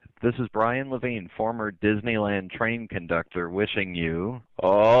This is Brian Levine, former Disneyland train conductor, wishing you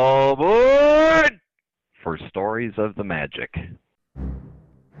all aboard for Stories of the Magic.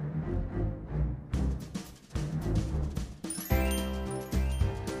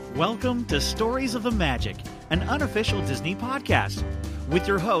 Welcome to Stories of the Magic, an unofficial Disney podcast, with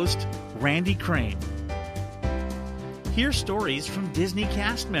your host, Randy Crane. Hear stories from Disney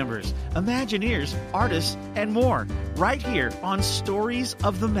cast members, Imagineers, artists, and more, right here on Stories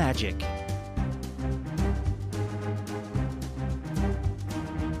of the Magic.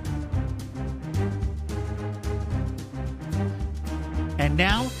 And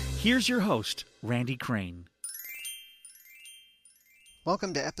now, here's your host, Randy Crane.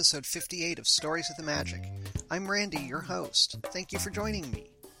 Welcome to episode 58 of Stories of the Magic. I'm Randy, your host. Thank you for joining me.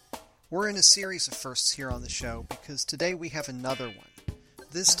 We're in a series of firsts here on the show because today we have another one.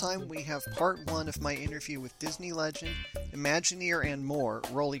 This time we have part one of my interview with Disney legend, Imagineer, and more,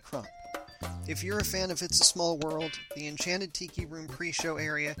 Rolly Crump. If you're a fan of It's a Small World, the Enchanted Tiki Room pre-show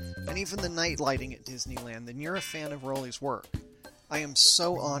area, and even the night lighting at Disneyland, then you're a fan of Rolly's work. I am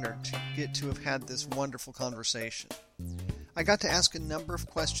so honored to get to have had this wonderful conversation. I got to ask a number of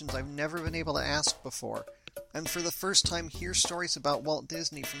questions I've never been able to ask before, and for the first time hear stories about Walt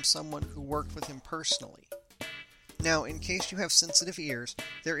Disney from someone who worked with him personally. Now, in case you have sensitive ears,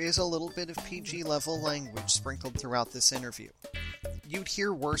 there is a little bit of PG-level language sprinkled throughout this interview. You'd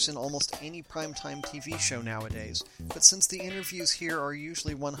hear worse in almost any primetime TV show nowadays, but since the interviews here are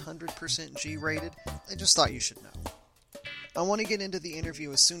usually 100% G-rated, I just thought you should know. I want to get into the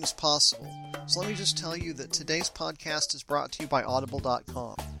interview as soon as possible, so let me just tell you that today's podcast is brought to you by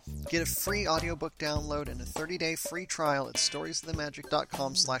Audible.com. Get a free audiobook download and a 30-day free trial at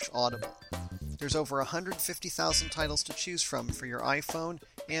storiesofthemagic.com/audible. There's over 150,000 titles to choose from for your iPhone,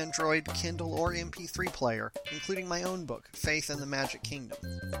 Android, Kindle, or MP3 player, including my own book, Faith and the Magic Kingdom.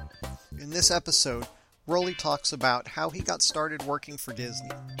 In this episode, Rolly talks about how he got started working for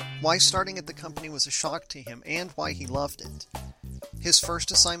Disney, why starting at the company was a shock to him, and why he loved it, his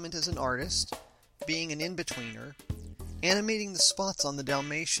first assignment as an artist, being an in-betweener, animating the spots on the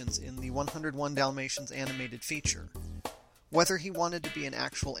Dalmatians in the 101 Dalmatians animated feature, whether he wanted to be an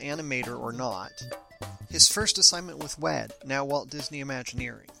actual animator or not, his first assignment with WED, now Walt Disney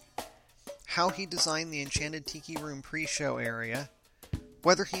Imagineering, how he designed the Enchanted Tiki Room pre-show area,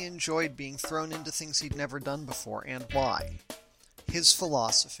 whether he enjoyed being thrown into things he'd never done before and why, his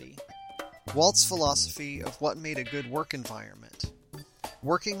philosophy, Walt's philosophy of what made a good work environment,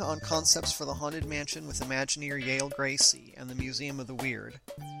 working on concepts for the Haunted Mansion with Imagineer Yale Gracie and the Museum of the Weird,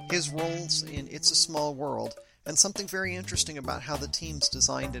 his roles in It's a Small World, and something very interesting about how the teams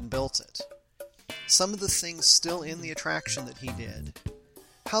designed and built it. Some of the things still in the attraction that he did.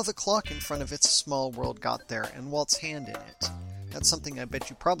 How the clock in front of It's a Small World got there and Walt's hand in it. That's something I bet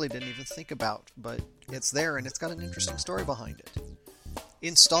you probably didn't even think about, but it's there and it's got an interesting story behind it.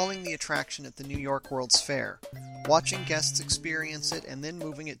 Installing the attraction at the New York World's Fair, watching guests experience it and then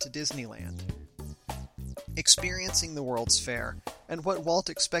moving it to Disneyland. Experiencing the World's Fair, and what Walt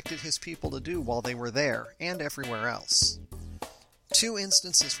expected his people to do while they were there, and everywhere else. 2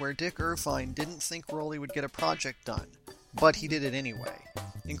 instances where Dick Irvine didn't think Rolly would get a project done, but he did it anyway,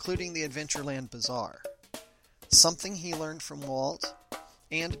 including the Adventureland Bazaar. Something he learned from Walt,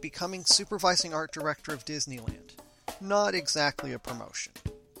 and becoming supervising art director of Disneyland. Not exactly a promotion.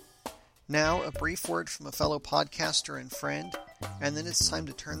 Now, a brief word from a fellow podcaster and friend, and then it's time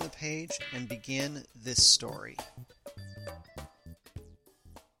to turn the page and begin this story.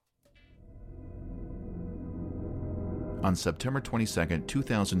 On September 22,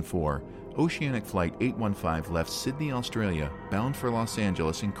 2004, Oceanic Flight 815 left Sydney, Australia, bound for Los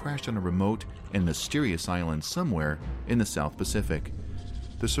Angeles and crashed on a remote and mysterious island somewhere in the South Pacific.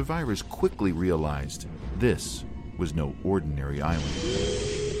 The survivors quickly realized this was no ordinary island.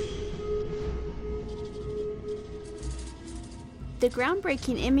 The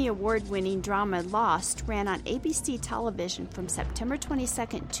groundbreaking Emmy Award-winning drama Lost ran on ABC television from September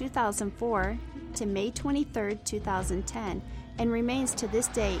 22, 2004 to May 23, 2010, and remains to this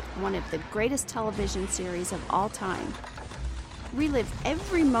day one of the greatest television series of all time. Relive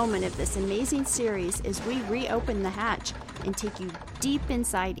every moment of this amazing series as we reopen the hatch and take you deep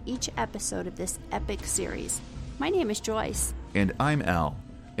inside each episode of this epic series. My name is Joyce. And I'm Al.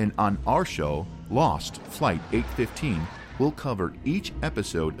 And on our show, Lost Flight 815, we'll cover each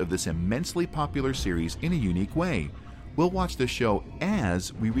episode of this immensely popular series in a unique way. We'll watch the show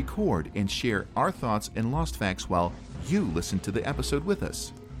as we record and share our thoughts and Lost facts while you listen to the episode with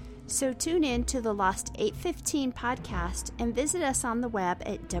us. So tune in to the Lost 815 podcast and visit us on the web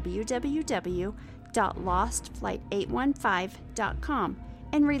at www.lostflight815.com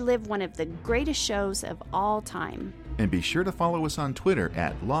and relive one of the greatest shows of all time. And be sure to follow us on Twitter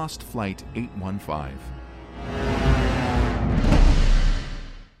at LostFlight815.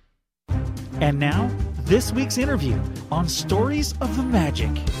 And now, this week's interview on Stories of the Magic.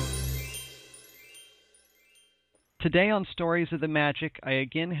 Today on Stories of the Magic, I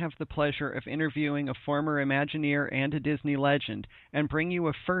again have the pleasure of interviewing a former Imagineer and a Disney legend, and bring you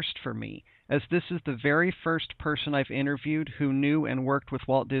a first for me, as this is the very first person I've interviewed who knew and worked with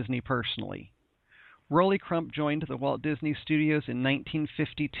Walt Disney personally. Rolly Crump joined the Walt Disney Studios in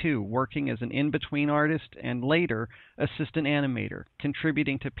 1952, working as an in-between artist and later assistant animator,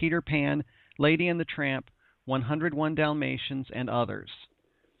 contributing to Peter Pan, Lady and the Tramp, 101 Dalmatians, and others.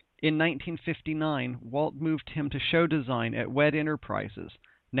 In 1959, Walt moved him to show design at WED Enterprises,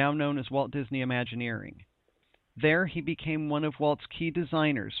 now known as Walt Disney Imagineering. There, he became one of Walt's key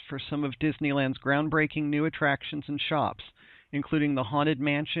designers for some of Disneyland's groundbreaking new attractions and shops, including the Haunted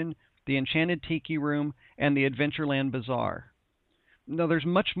Mansion, the Enchanted Tiki Room, and the Adventureland Bazaar. Now, there's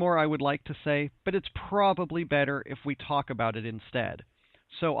much more I would like to say, but it's probably better if we talk about it instead.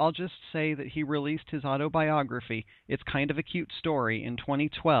 So I'll just say that he released his autobiography, It's Kind of a Cute Story, in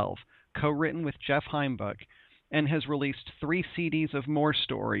 2012, co-written with Jeff Heimbuch, and has released 3 CDs of more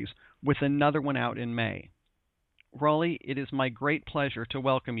stories, with another one out in May. Rolly, it is my great pleasure to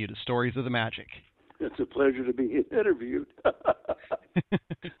welcome you to Stories of the Magic. It's a pleasure to be interviewed.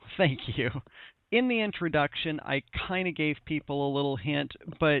 Thank you. In the introduction, I kind of gave people a little hint,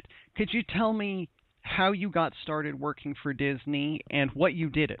 but could you tell me how you got started working for Disney and what you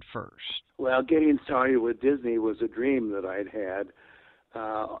did at first? Well, getting started with Disney was a dream that I'd had.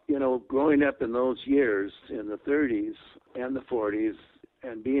 Growing up in those years, in the 30s and the 40s,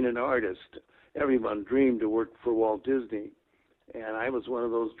 and being an artist, everyone dreamed to work for Walt Disney. And I was one of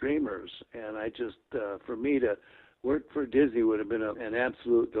those dreamers. And I just, for me to work for Disney would have been an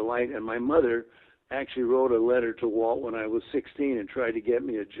absolute delight. And my mother actually wrote a letter to Walt when I was 16 and tried to get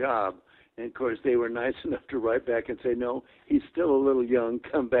me a job. And, of course, they were nice enough to write back and say, no, he's still a little young,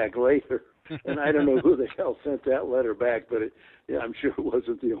 come back later. And I don't know who the hell sent that letter back, but I'm sure it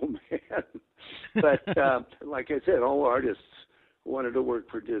wasn't the old man. But like I said, all artists wanted to work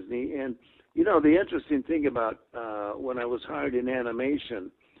for Disney. And, the interesting thing about when I was hired in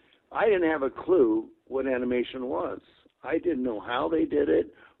animation, I didn't have a clue what animation was. I didn't know how they did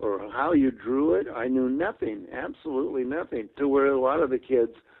it or how you drew it. I knew nothing, absolutely nothing, to where a lot of the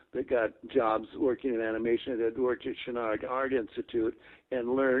kids that got jobs working in animation had worked at Chouinard Art Institute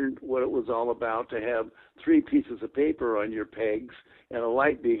and learned what it was all about to have 3 pieces of paper on your pegs and a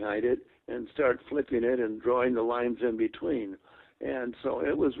light behind it and start flipping it and drawing the lines in between. And so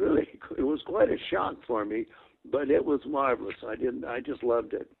it was quite a shock for me, but it was marvelous. I just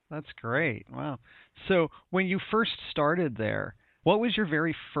loved it. That's great. Wow. So when you first started there, what was your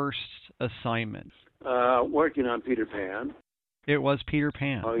very first assignment? Working on Peter Pan. It was Peter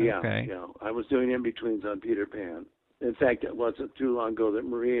Pan. Oh, yeah. Okay. Yeah. I was doing in-betweens on Peter Pan. In fact, it wasn't too long ago that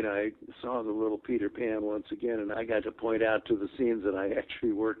Marie and I saw the little Peter Pan once again, and I got to point out to the scenes that I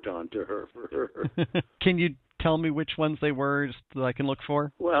actually worked on to her for her. Can you tell me which ones they were just that I can look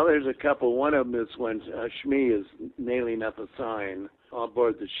for? Well, there's a couple. One of them is when Shmi is nailing up a sign on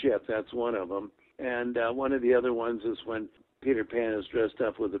board the ship. That's one of them. And one of the other ones is when Peter Pan is dressed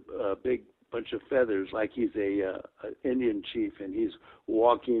up with a big bunch of feathers, like he's a Indian chief, and he's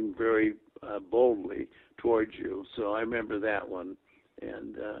walking very boldly towards you. So I remember that one,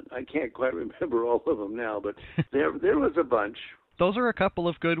 and I can't quite remember all of them now, but there was a bunch. Those are a couple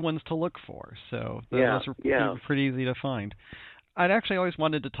of good ones to look for. So those are pretty easy to find. I'd actually always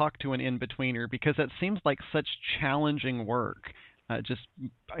wanted to talk to an in-betweener because that seems like such challenging work. I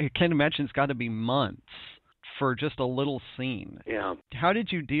can't imagine it's got to be months for just a little scene. Yeah. How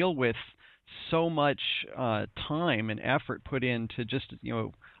did you deal with so much time and effort put into just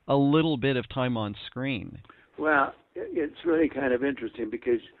a little bit of time on screen? Well, it's really kind of interesting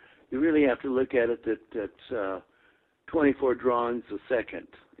because you really have to look at it that 24 drawings a second.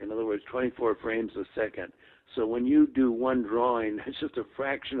 In other words, 24 frames a second. So when you do one drawing, it's just a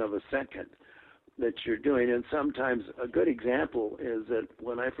fraction of a second that you're doing. And sometimes a good example is that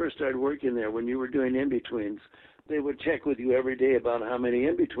when I first started working there, when you were doing in-betweens, they would check with you every day about how many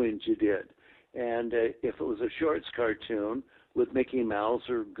in-betweens you did. And if it was a shorts cartoon with Mickey Mouse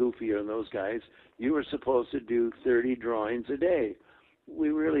or Goofy or those guys, you were supposed to do 30 drawings a day. We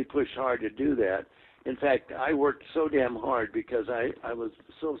really pushed hard to do that. In fact, I worked so damn hard because I was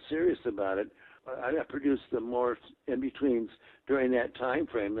so serious about it. I produced the more in-betweens during that time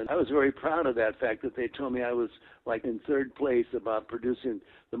frame, and I was very proud of that fact that they told me I was like in third place about producing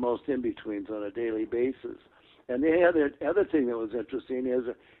the most in-betweens on a daily basis. And the other thing that was interesting is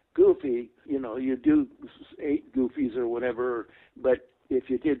Goofy, you do 8 Goofies or whatever, but if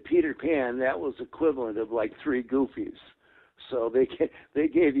you did Peter Pan, that was equivalent of like 3 Goofies. So they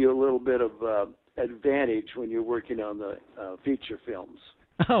gave you a little bit of advantage when you're working on the feature films.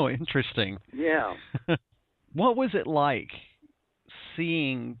 Oh, interesting. Yeah. What was it like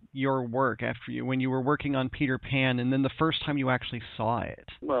seeing your work when you were working on Peter Pan, and then the first time you actually saw it?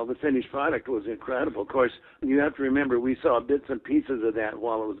 Well, the finished product was incredible. Of course, you have to remember we saw bits and pieces of that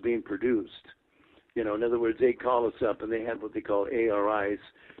while it was being produced. In other words, they'd call us up and they had what they call ARIs,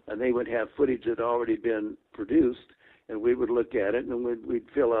 and they would have footage that had already been produced, and we would look at it and we'd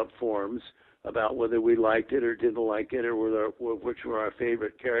fill out forms about whether we liked it or didn't like it, or which were our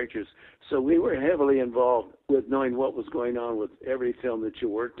favorite characters. So we were heavily involved with knowing what was going on with every film that you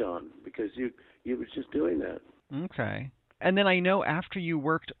worked on, because you were just doing that. Okay. And then I know after you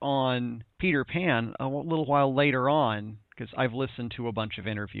worked on Peter Pan, a little while later on, because I've listened to a bunch of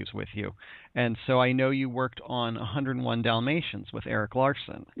interviews with you, and so I know you worked on 101 Dalmatians with Eric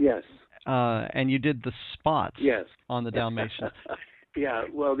Larson. Yes. And you did the spots on the Dalmatians. Yeah,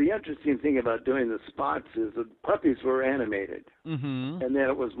 well, the interesting thing about doing the spots is the puppies were animated. Mm-hmm. And then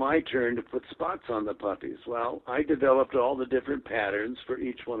it was my turn to put spots on the puppies. Well, I developed all the different patterns for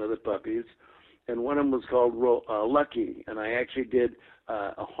each one of the puppies, and one of them was called Lucky, and I actually did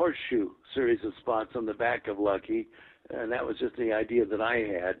a horseshoe series of spots on the back of Lucky, and that was just the idea that I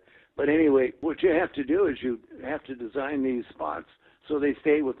had. But anyway, what you have to do is you have to design these spots so they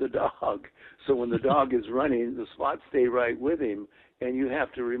stay with the dog. So when the dog is running, the spots stay right with him. And you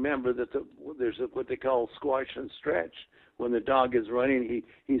have to remember that there's what they call squash and stretch. When the dog is running,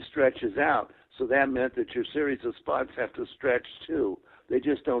 he stretches out. So that meant that your series of spots have to stretch too. They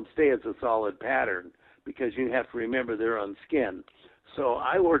just don't stay as a solid pattern, because you have to remember they're on skin. So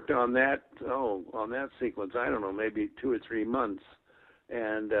I worked on that sequence, I don't know, maybe 2 or 3 months.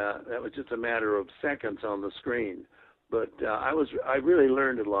 And that was just a matter of seconds on the screen. But I really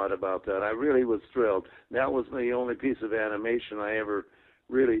learned a lot about that. I really was thrilled. That was the only piece of animation I ever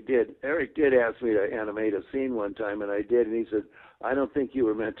really did. Eric did ask me to animate a scene one time, and I did. And he said, "I don't think you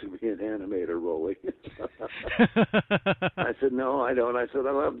were meant to be an animator, Rolly." I said, "No, I don't." I said,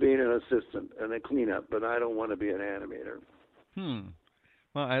 "I love being an assistant and a cleanup, but I don't want to be an animator."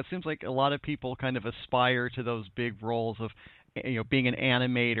 Well, it seems like a lot of people kind of aspire to those big roles of, being an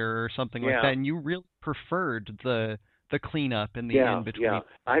animator or something like that. And you really preferred the cleanup and the in-between. Yeah,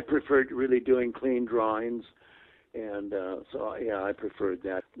 I preferred really doing clean drawings, and I preferred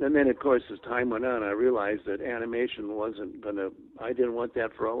that. And then, of course, as time went on, I realized that animation wasn't I didn't want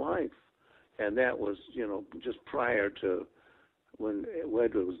that for a life. And that was, just prior to when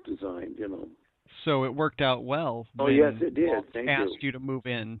WED was designed, So it worked out well. Oh, yes, it did. Thank you. Asked you to move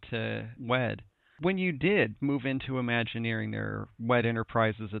into WED. When you did move into Imagineering, their WED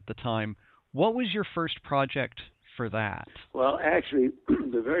Enterprises at the time, what was your first project for that? Well, actually,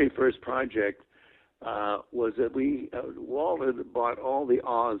 the very first project was that Walt had bought all the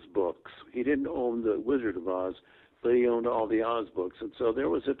Oz books. He didn't own the Wizard of Oz, but he owned all the Oz books. And so there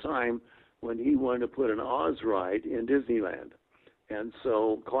was a time when he wanted to put an Oz ride in Disneyland. And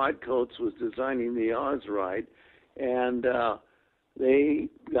so Claude Coates was designing the Oz ride, and they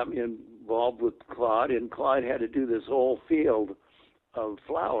got me involved with Claude, and Claude had to do this whole field of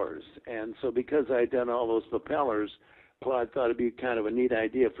flowers. And so because I had done all those propellers, Claude thought it'd be kind of a neat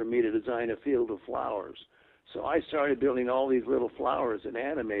idea for me to design a field of flowers. So I started building all these little flowers and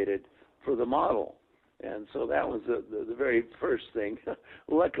animated for the model. And so that was the very first thing.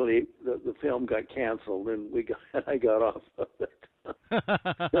 Luckily, the film got canceled, and I got off of it.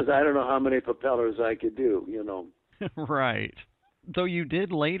 Because I don't know how many propellers I could do, Right. Though you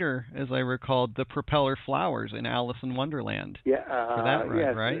did later, as I recalled, the propeller flowers in Alice in Wonderland. Yeah, for that ride,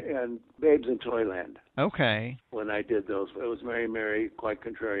 yes, right? And Babes in Toyland. Okay. When I did those, it was Mary, Mary, quite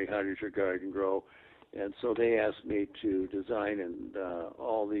contrary, how does your garden grow? And so they asked me to design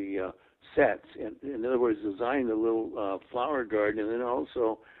all the sets. In other words, design the little flower garden, and then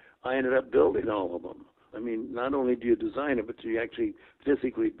also I ended up building all of them. I mean, not only do you design it, but you actually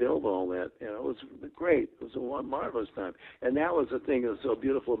physically build all that. And it was great. It was a marvelous time. And that was the thing that was so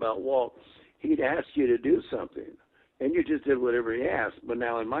beautiful about Walt. He'd ask you to do something, and you just did whatever he asked. But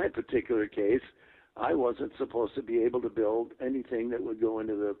now in my particular case, I wasn't supposed to be able to build anything that would go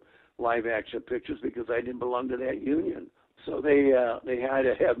into the live-action pictures because I didn't belong to that union. So they had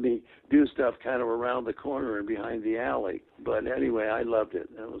to have me do stuff kind of around the corner and behind the alley. But anyway, I loved it.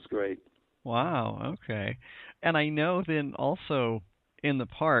 It was great. Wow, okay. And I know then also in the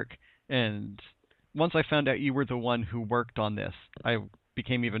park, and once I found out you were the one who worked on this, I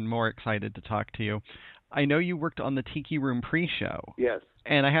became even more excited to talk to you. I know you worked on the Tiki Room pre-show. Yes.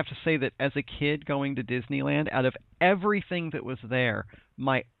 And I have to say that as a kid going to Disneyland, out of everything that was there,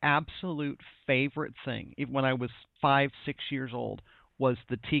 my absolute favorite thing, even when I was 5, 6 years old, was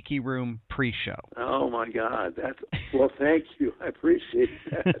the Tiki Room pre-show. Oh, my God. Well, thank you. I appreciate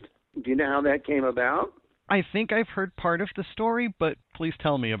that. Do you know how that came about? I think I've heard part of the story, but please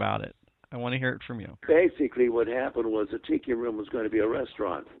tell me about it. I want to hear it from you. Basically, what happened was the Tiki Room was going to be a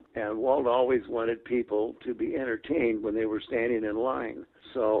restaurant, and Walt always wanted people to be entertained when they were standing in line.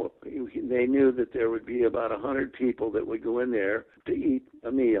 So they knew that there would be about 100 people that would go in there to eat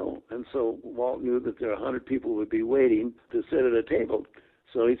a meal, and so Walt knew that there 100 people would be waiting to sit at a table.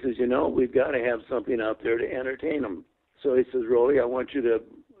 So he says, we've got to have something out there to entertain them. So he says, Rolly, I want you to,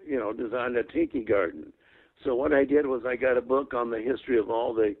 design a tiki garden. So what I did was I got a book on the history of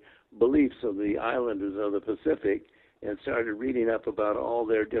all the beliefs of the islanders of the Pacific and started reading up about all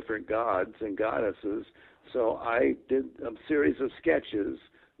their different gods and goddesses. So I did a series of sketches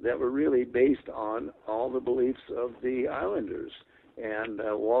that were really based on all the beliefs of the islanders. And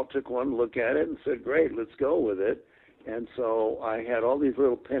Walt took one look at it and said, great, let's go with it. And so I had all these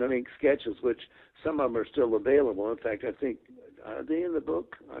little pen and ink sketches, which some of them are still available. In fact, I think, are they in the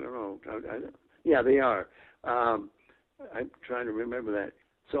book? I don't know. Yeah, they are. I'm trying to remember that.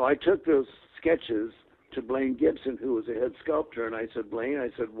 So I took those sketches to Blaine Gibson, who was a head sculptor, and I said,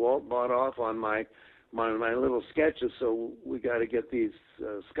 Blaine, Walt bought off on my little sketches, so we got to get these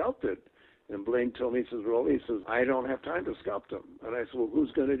sculpted. And Blaine told me, he says, Rolly, I don't have time to sculpt them. And I said, well,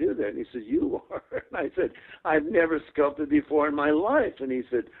 who's going to do that? And he said, you are. And I said, I've never sculpted before in my life. And he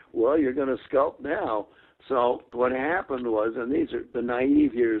said, well, you're going to sculpt now. So what happened was, and these are the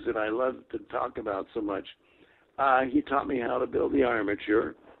naive years that I love to talk about so much, he taught me how to build the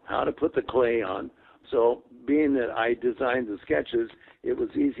armature, how to put the clay on. So being that I designed the sketches, it was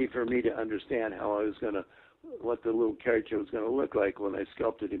easy for me to understand what the little character was going to look like when I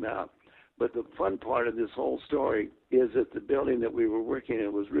sculpted him out. But the fun part of this whole story is that the building that we were working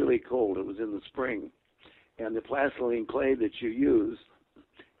in was really cold. It was in the spring. And the plastiline clay that you use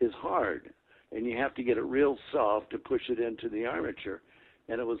is hard. And you have to get it real soft to push it into the armature.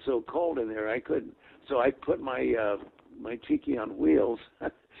 And it was so cold in there, I couldn't. So I put my tiki on wheels,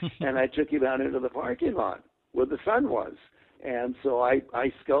 and I took him out into the parking lot where the sun was. And so I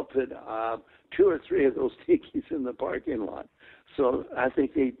sculpted 2 or 3 of those tikis in the parking lot. So I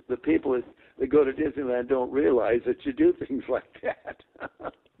think the people that go to Disneyland don't realize that you do things like that.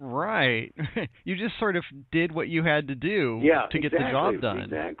 Right. You just sort of did what you had to do to get the job done.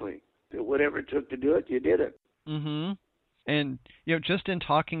 Exactly. Whatever it took to do it, you did it. Mm-hmm. And, just in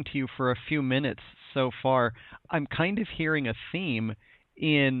talking to you for a few minutes so far, I'm kind of hearing a theme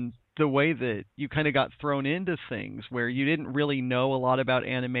in the way that you kind of got thrown into things where you didn't really know a lot about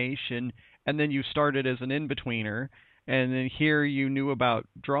animation, and then you started as an in-betweener, and then here you knew about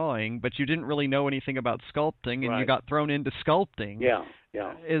drawing, but you didn't really know anything about sculpting, and you got thrown into sculpting.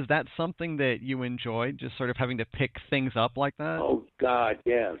 Yeah. Is that something that you enjoyed, just sort of having to pick things up like that? Oh, God,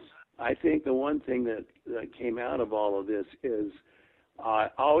 yes. I think the one thing that came out of all of this is I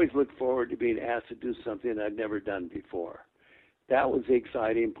always look forward to being asked to do something I'd never done before. That was the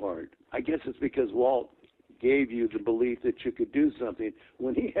exciting part. I guess it's because Walt gave you the belief that you could do something.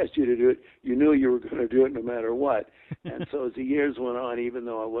 When he asked you to do it, you knew you were going to do it no matter what. And so as the years went on, even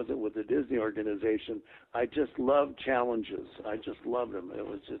though I wasn't with the Disney organization, I just loved challenges. I just loved them.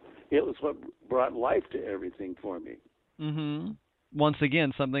 It was what brought life to everything for me. Mm-hmm. Once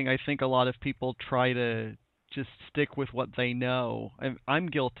again, something I think a lot of people try to just stick with what they know. I'm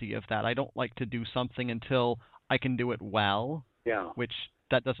guilty of that. I don't like to do something until I can do it well. Yeah. Which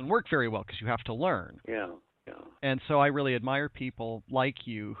that doesn't work very well because you have to learn. Yeah. And so I really admire people like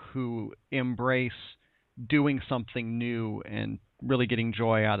you who embrace doing something new and really getting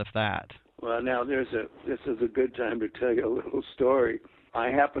joy out of that. Well, now this is a good time to tell you a little story. I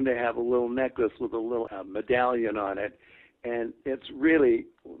happen to have a little necklace with a little medallion on it, and it's really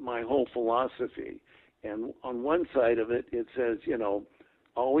my whole philosophy. And on one side of it, it says,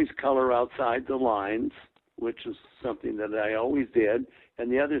 always color outside the lines, which is something that I always did.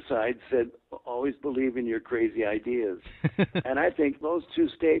 And the other side said, always believe in your crazy ideas. And I think those two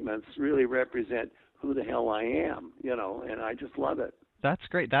statements really represent who the hell I am, and I just love it. That's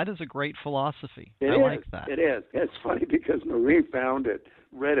great. That is a great philosophy. I like that. It is. It's funny because Marie found it,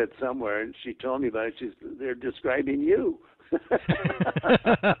 read it somewhere, and she told me about it. They're describing you.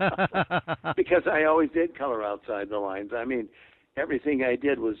 Because I always did color outside the lines. I mean, everything I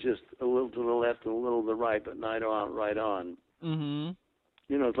did was just a little to the left and a little to the right, but not right on. Mm-hmm.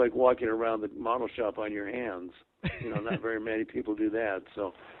 It's like walking around the model shop on your hands. Not very many people do that.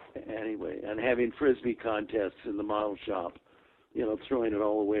 So Anyway, and having Frisbee contests in the model shop, throwing it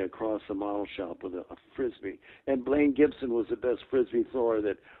all the way across the model shop with a Frisbee. And Blaine Gibson was the best Frisbee thrower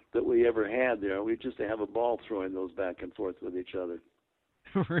that we ever had there. We just have a ball throwing those back and forth with each other.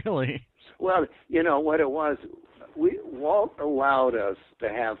 Really? Well, what it was, Walt allowed us to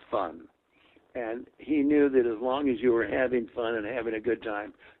have fun. And he knew that as long as you were having fun and having a good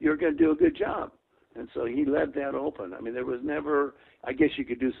time, you were going to do a good job. And so he left that open. I mean, there was never, I guess you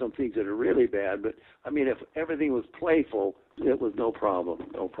could do some things that are really bad, but I mean, if everything was playful, it was no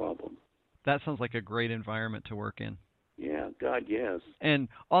problem. That sounds like a great environment to work in. Yeah, God, yes. And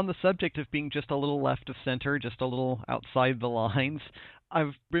on the subject of being just a little left of center, just a little outside the lines,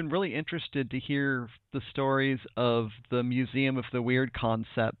 I've been really interested to hear the stories of the Museum of the Weird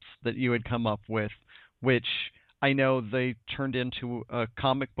concepts that you had come up with, which I know they turned into a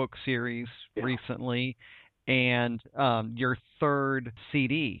comic book series recently, and your third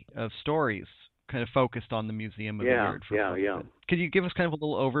CD of stories kind of focused on the Museum of the Weird. Yeah. Could you give us kind of a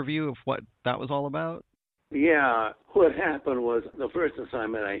little overview of what that was all about? Yeah, what happened was the first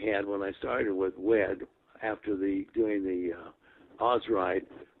assignment I had when I started with WED, after doing the Oz ride,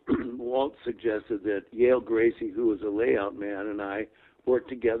 Walt suggested that Yale Gracie, who was a layout man, and I work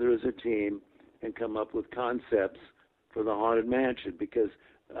together as a team and come up with concepts for the Haunted Mansion, because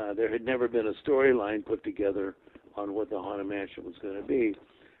there had never been a storyline put together on what the Haunted Mansion was going to be.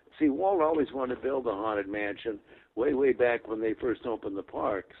 See, Walt always wanted to build the Haunted Mansion way back when they first opened the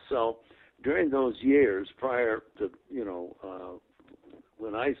park. So during those years prior to,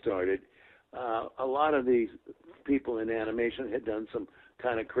 when I started, a lot of these people in animation had done some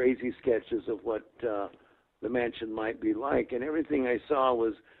kind of crazy sketches of what the mansion might be like, and everything I saw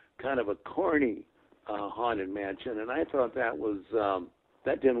was kind of a corny Haunted Mansion, and I thought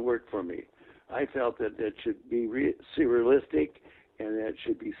that didn't work for me. I felt that it should be surrealistic, and that it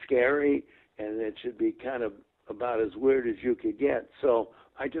should be scary, and it should be kind of about as weird as you could get. So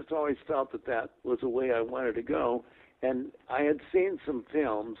I just always felt that was the way I wanted to go. And I had seen some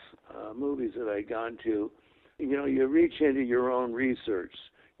films, movies that I'd gone to. You reach into your own research.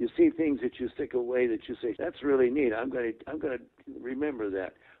 You see things that you stick away that you say, that's really neat. I'm going to remember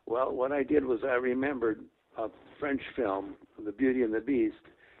that. Well, what I did was I remembered a French film, The Beauty and the Beast,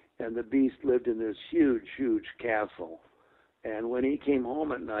 and the Beast lived in this huge castle. And when he came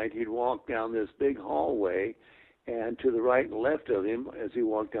home at night, he'd walk down this big hallway, and to the right and left of him, as he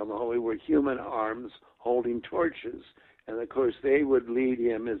walked down the hallway, were human arms holding torches. And, of course, they would lead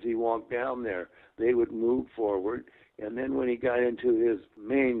him as he walked down there. They would move forward. And then when he got into his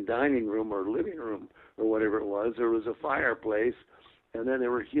main dining room or living room or whatever it was, there was a fireplace, and then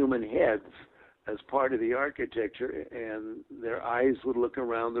there were human heads as part of the architecture, and their eyes would look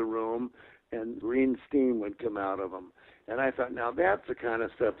around the room, and green steam would come out of them. And I thought, now that's the kind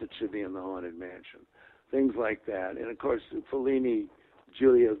of stuff that should be in the Haunted Mansion, things like that. And, of course, Fellini,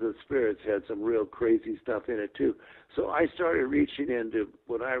 Julia of the Spirits, had some real crazy stuff in it, too. So I started reaching into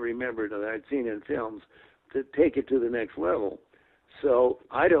what I remembered that I'd seen in films to take it to the next level. So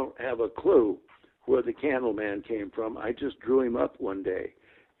I don't have a clue where the Candleman came from. I just drew him up one day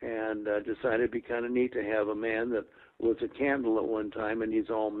and decided it'd be kind of neat to have a man that was a candle at one time and he's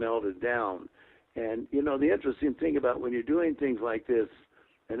all melted down. And, the interesting thing about when you're doing things like this,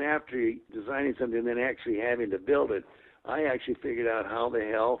 and after designing something and then actually having to build it, I actually figured out how the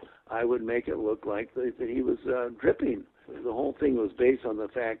hell I would make it look like that he was dripping. The whole thing was based on the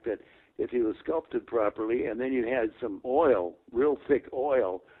fact that if he was sculpted properly, and then you had some oil, real thick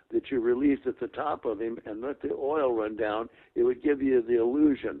oil, that you released at the top of him and let the oil run down, it would give you the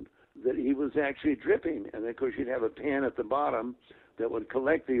illusion that he was actually dripping. And, of course, you'd have a pan at the bottom that would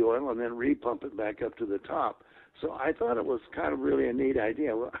collect the oil and then repump it back up to the top. So I thought it was kind of really a neat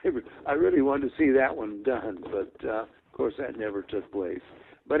idea. Well, I really wanted to see that one done, but, of course, that never took place.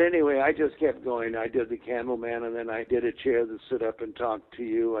 But anyway, I just kept going. I did the Candleman, and then I did a chair that stood up and talked to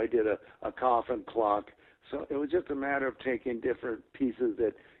you. I did a coffin clock. So it was just a matter of taking different pieces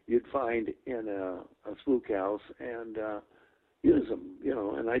that you'd find in a spook house and use them,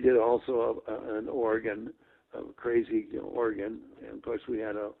 And I did also an organ, a crazy organ. And, of course, we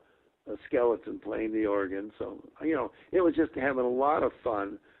had a skeleton playing the organ. So, it was just having a lot of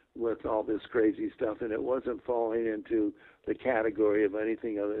fun with all this crazy stuff, and it wasn't falling into the category of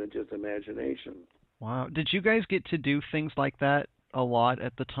anything other than just imagination. Wow. Did you guys get to do things like that a lot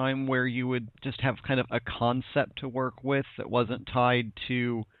at the time, where you would just have kind of a concept to work with that wasn't tied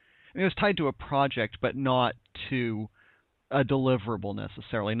to, it was tied to a project, but not to a deliverable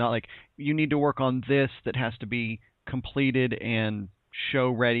necessarily? Not like you need to work on this that has to be completed and show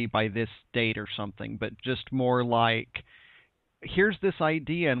ready by this date or something, but just more like here's this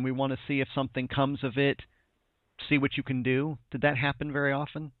idea and we want to see if something comes of it, see what you can do? Did that happen very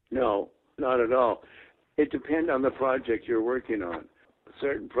often? No, not at all. It depends on the project you're working on.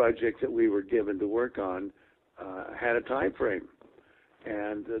 Certain projects that we were given to work on had a time frame,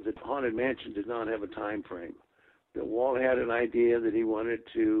 and the Haunted Mansion did not have a time frame. Walt had an idea that he wanted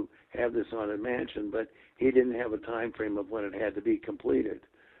to have this Haunted Mansion, but he didn't have a time frame of when it had to be completed.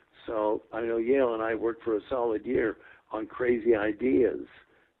 So I know Yale and I worked for a solid year on crazy ideas,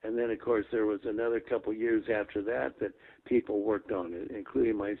 and then of course there was another couple years after that that people worked on it,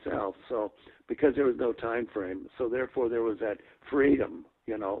 including myself. So because there was no time frame, so therefore there was that freedom,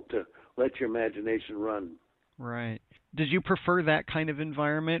 to let your imagination run. Right. Did you prefer that kind of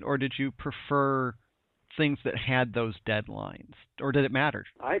environment, or did you prefer things that had those deadlines, or did it matter?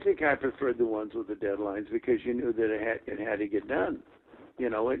 I think I preferred the ones with the deadlines because you knew that it had to get done.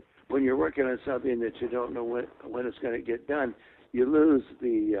 When you're working on something that you don't know when it's going to get done, you lose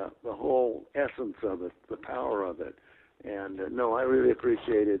the whole essence of it, the power of it. And no, I really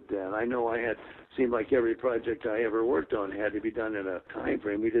appreciated that. I know seemed like every project I ever worked on had to be done in a time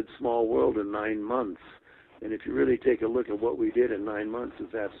frame. We did Small World in 9 months. And if you really take a look at what we did in 9 months,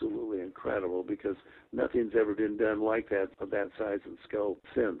 it's absolutely incredible because nothing's ever been done like that of that size and scope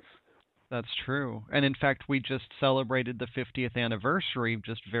since. That's true. And in fact, we just celebrated the 50th anniversary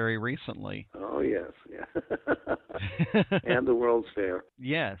just very recently. Oh, yes. Yeah. And the World's Fair.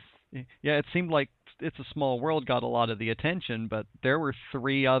 Yes. Yeah, it seemed like It's a Small World got a lot of the attention, but there were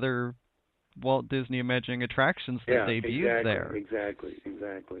 3 other Walt Disney Imagining attractions that debuted there.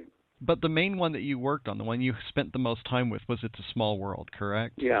 Exactly. But the main one that you worked on, the one you spent the most time with, was It's a Small World,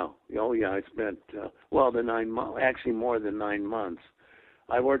 correct? Yeah. Oh, yeah. I spent, the 9 months, actually more than 9 months.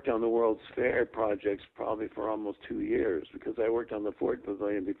 I worked on the World's Fair projects probably for almost 2 years because I worked on the Ford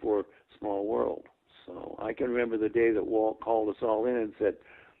Pavilion before Small World. So I can remember the day that Walt called us all in and said,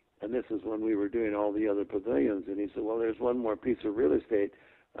 and this is when we were doing all the other pavilions, and he said, well, there's one more piece of real estate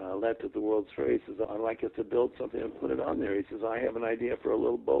left at the World's Fair. He says, I'd like us to build something and put it on there. He says, I have an idea for a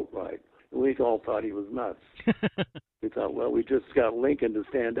little boat ride. And we all thought he was nuts. We thought, well, we just got Lincoln to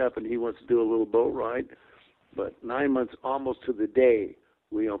stand up, and he wants to do a little boat ride. But 9 months, almost to the day,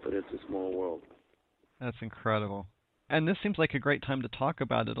 we opened It's a Small World. That's incredible. And this seems like a great time to talk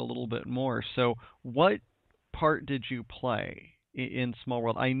about it a little bit more. So what part did you play in Small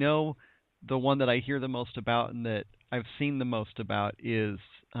World? I know the one that I hear the most about and that I've seen the most about is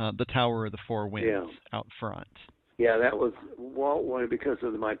the Tower of the Four Winds out front. Yeah, that was Walt wanted, because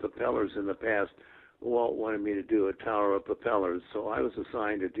of my propellers in the past, Walt wanted me to do a tower of propellers, so I was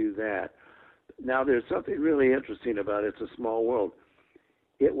assigned to do that. Now, there's something really interesting about It's a Small World.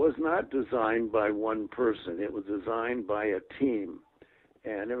 It was not designed by one person. It was designed by a team,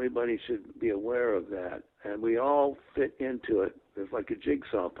 and everybody should be aware of that. And we all fit into it. It's like a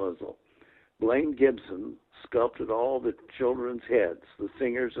jigsaw puzzle. Blaine Gibson sculpted all the children's heads, the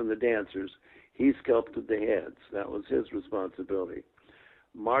singers and the dancers. He sculpted the heads. That was his responsibility.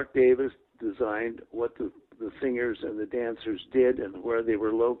 Mark Davis designed what the singers and the dancers did and where they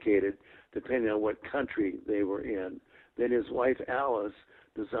were located, depending on what country they were in. Then his wife, Alice,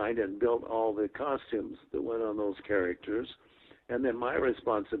 designed and built all the costumes that went on those characters. And then my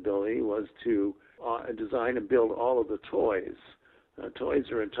responsibility was to design and build all of the toys. Toys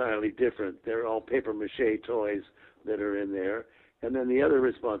are entirely different. They're all papier-mâché toys that are in there. And then the other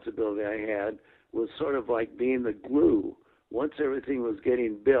responsibility I had was sort of like being the glue. Once everything was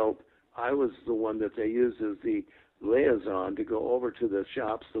getting built, I was the one that they used as the liaison to go over to the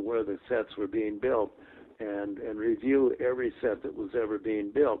shops to where the sets were being built and review every set that was ever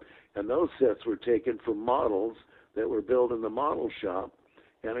being built. And those sets were taken from models that were built in the model shop.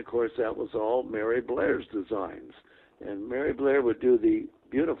 And, of course, that was all Mary Blair's designs. And Mary Blair would do the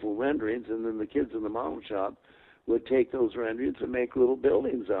beautiful renderings, and then the kids in the model shop would take those renderings and make little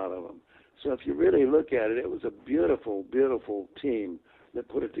buildings out of them. So if you really look at it, it was a beautiful, beautiful team that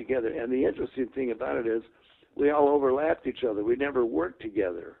put it together. And the interesting thing about it is we all overlapped each other. We never worked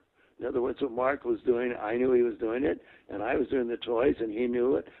together. In other words, what Mark was doing, I knew he was doing it, and I was doing the toys, and he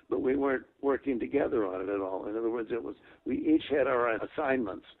knew it, but we weren't working together on it at all. In other words, we each had our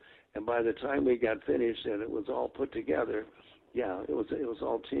assignments, and by the time we got finished and it was all put together, it was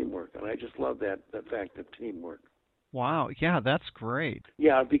all teamwork, and I just love that fact of teamwork. Wow, yeah, that's great.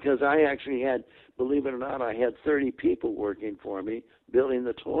 Yeah, because I actually had, believe it or not, I had 30 people working for me building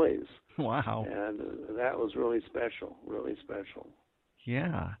the toys. Wow. And that was really special, really special.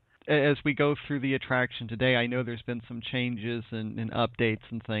 Yeah. As we go through the attraction today, I know there's been some changes and updates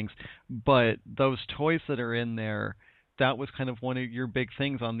and things, but those toys that are in there, that was kind of one of your big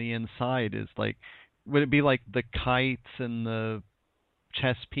things on the inside is like would it be like the kites and the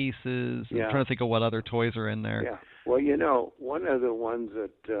chess pieces? Yeah. I'm trying to think of what other toys are in there. Yeah. Well, one of the ones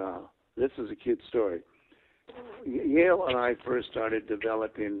that, this is a cute story. Yale and I first started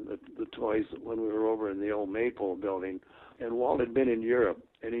developing the toys when we were over in the old Maypole building, and Walt had been in Europe,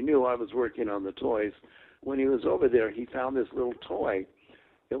 and he knew I was working on the toys. When he was over there, he found this little toy.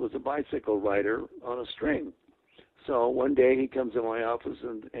 It was a bicycle rider on a string. So one day he comes in my office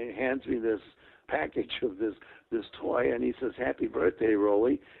and hands me this package of this toy, and he says, "Happy birthday,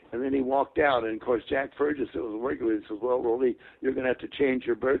 Rolly." And then he walked out, and of course Jack Ferguson was working with him. He says, "Well, Rolly, you're going to have to change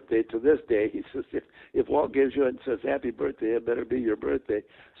your birthday to this day." He says, if Walt gives you it and says happy birthday, it better be your birthday.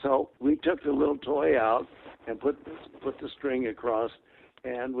 So we took the little toy out and put the string across,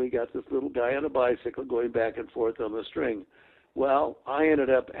 and we got this little guy on a bicycle going back and forth on the string. Well, I ended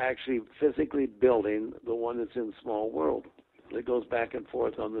up actually physically building the one that's in Small World. It goes back and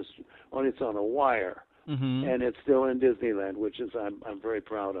forth it's on a wire, and it's still in Disneyland, which is I'm very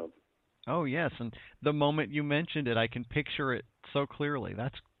proud of. Oh yes, and the moment you mentioned it, I can picture it so clearly.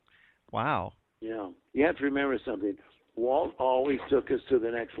 That's wow. Yeah, you have to remember something. Walt always took us to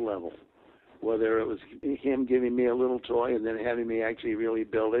the next level. Whether it was him giving me a little toy and then having me actually really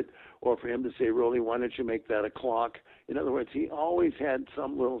build it, or for him to say, "Rolly, why don't you make that a clock?" In other words, he always had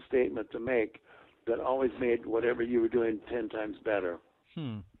some little statement to make that always made whatever you were doing 10 times better.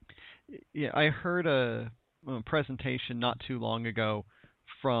 Yeah, I heard a presentation not too long ago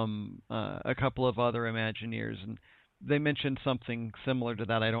from a couple of other Imagineers, and they mentioned something similar to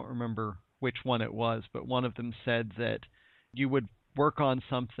that. I don't remember which one it was, but one of them said that you would work on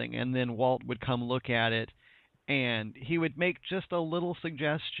something, and then Walt would come look at it, and he would make just a little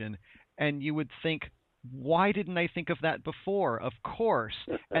suggestion, and you would think, why didn't I think of that before? Of course.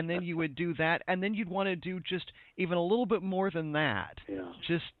 And then you would do that, and then you'd want to do just even a little bit more than that,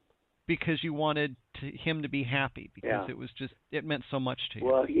 just because you wanted him to be happy, because it meant so much to you.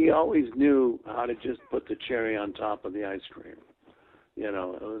 Well, he always knew how to just put the cherry on top of the ice cream.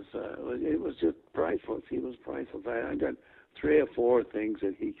 It was just priceless. He was priceless. I got 3 or 4 things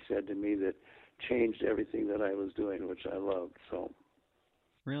that he said to me that changed everything that I was doing, which I loved. So.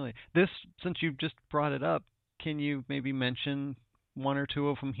 Really? Since you've just brought it up, can you maybe mention 1 or 2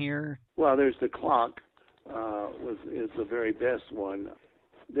 of them here? Well, there's the clock, is the very best one.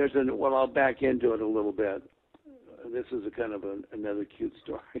 I'll back into it a little bit. This is a kind of another cute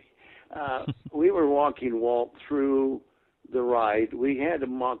story. We were walking Walt through the ride. We had to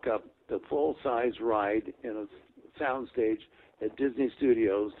mock up the full-size ride in a soundstage at Disney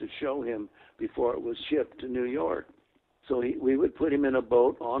Studios to show him before it was shipped to New York. So we would put him in a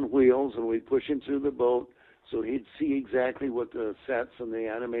boat on wheels, and we'd push him through the boat so he'd see exactly what the sets and the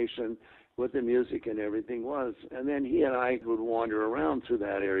animation, what the music and everything was. And then he and I would wander around through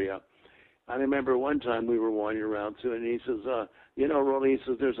that area. I remember one time we were wandering around too, and he says, Rolly, he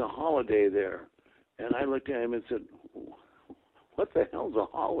says, there's a holiday there. And I looked at him and said, what the hell's a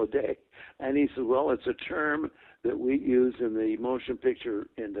holiday? And he said, well, it's a term that we use in the motion picture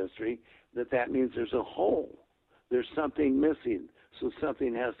industry that means there's a hole. There's something missing, so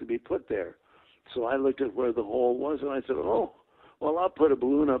something has to be put there. So I looked at where the hole was, and I said, oh, well, I'll put a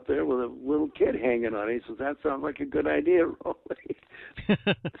balloon up there with a little kid hanging on it. He says, that sounds like a good idea, Rolly.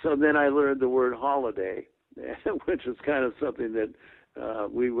 So then I learned the word holiday, which is kind of something that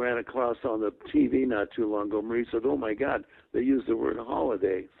we ran across on the TV not too long ago. Marie said, oh, my God, they used the word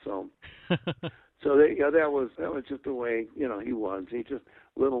holiday. So there you go. That was just the way, he was. He just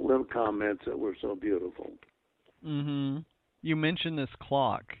little comments that were so beautiful. Mm-hmm. You mentioned this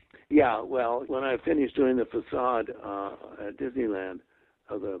clock. Yeah, well, when I finished doing the facade at Disneyland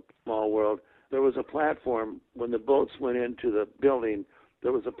of the Small World, there was a platform. When the boats went into the building,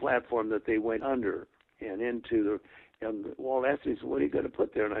 there was a platform that they went under and into. And Walt asked me, what are you going to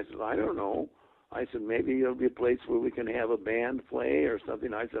put there? And I said, I don't know. I said, maybe it'll be a place where we can have a band play or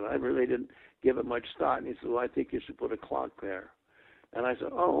something. I said, I really didn't give it much thought. And he said, well, I think you should put a clock there. And I said,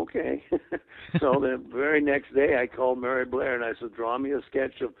 oh, okay. So the very next day I called Mary Blair and I said, draw me a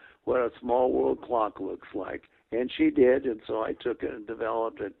sketch of what a Small World clock looks like. And she did, and so I took it and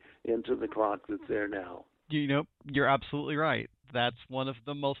developed it into the clock that's there now. You're absolutely right. That's one of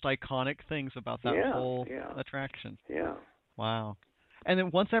the most iconic things about that whole attraction. Yeah. Wow. And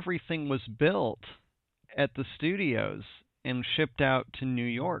then once everything was built at the studios and shipped out to New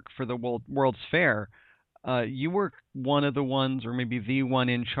York for the World's Fair, you were one of the ones, or maybe the one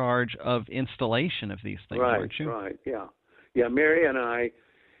in charge of installation of these things, weren't you? Right, yeah. Yeah, Mary and I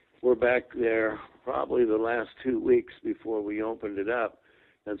were back there probably the last 2 weeks before we opened it up.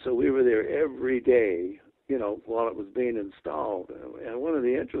 And so we were there every day, while it was being installed. And one of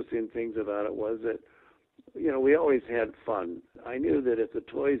the interesting things about it was that we always had fun. I knew that if the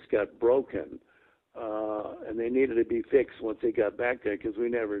toys got broken and they needed to be fixed once they got back there, because we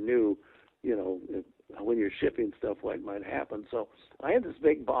never knew, when you're shipping stuff what might happen. So I had this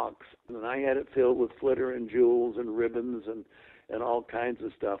big box, and I had it filled with flitter and jewels and ribbons and all kinds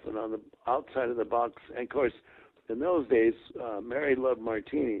of stuff. And on the outside of the box, and of course, in those days, Mary loved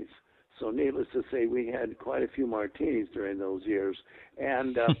martinis. So needless to say, we had quite a few martinis during those years.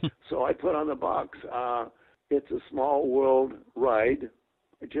 And so I put on the box, it's a small world ride.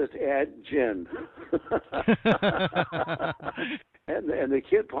 Just add gin. And the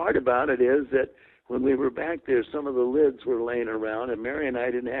cute part about it is that when we were back there, some of the lids were laying around, and Mary and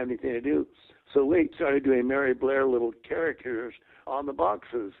I didn't have anything to do. So we started doing Mary Blair little characters on the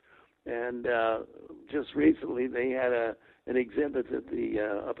boxes. And just recently they had an exhibit at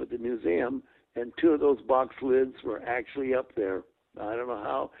up at the museum, and 2 of those box lids were actually up there. I don't know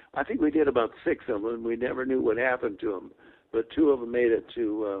how. I think we did about 6 of them, and we never knew what happened to them. But 2 of them made it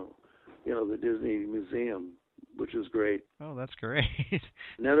to, the Disney Museum, which is great. Oh, that's great.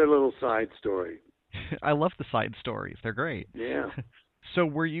 Another little side story. I love the side stories. They're great. Yeah. So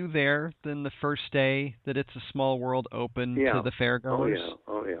were you there then the first day that It's a Small World opened to the fairgoers?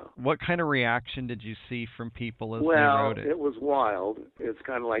 Oh, yeah. What kind of reaction did you see from people as they Well, rode it? it was wild. It's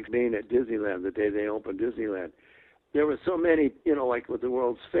kind of like being at Disneyland the day they opened Disneyland. There were so many, like with the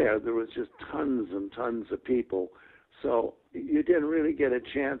World's Fair, there was just tons and tons of people. So you didn't really get a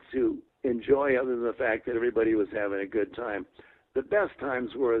chance to enjoy other than the fact that everybody was having a good time. The best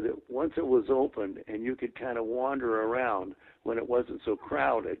times were that once it was opened and you could kind of wander around when it wasn't so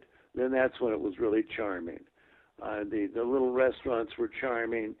crowded, then that's when it was really charming. The little restaurants were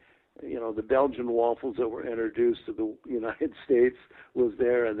charming. The Belgian waffles that were introduced to the United States was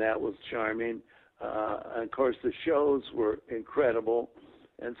there, and that was charming. And of course, the shows were incredible.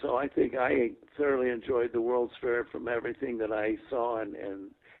 And so I think I thoroughly enjoyed the World's Fair from everything that I saw.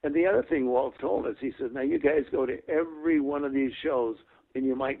 And the other thing Walt told us, he said, now you guys go to every one of these shows, and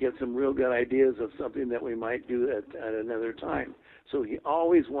you might get some real good ideas of something that we might do at another time. So he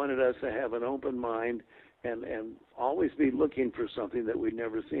always wanted us to have an open mind and always be looking for something that we'd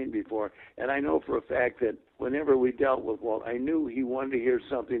never seen before. And I know for a fact that whenever we dealt with Walt, I knew he wanted to hear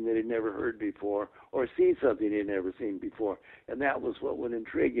something that he'd never heard before or see something he'd never seen before. And that was what would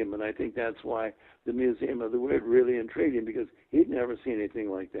intrigue him. And I think that's why the Museum of the Weird really intrigued him, because he'd never seen anything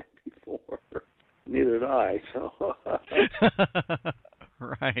like that before. Neither did I. So.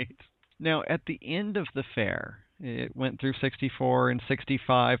 Right. Now, at the end of the fair, it went through 64 and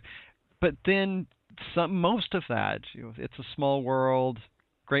 65, but then most of that, It's a Small World,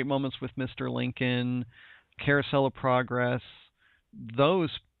 Great Moments with Mr. Lincoln, Carousel of Progress, those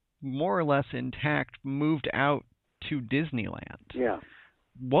more or less intact moved out to Disneyland. Yeah.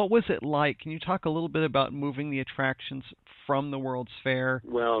 What was it like? Can you talk a little bit about moving the attractions from the World's Fair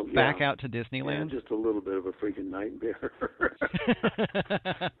back out to Disneyland? Yeah, just a little bit of a freaking nightmare.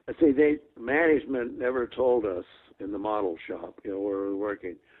 I say management never told us in the model shop, where we were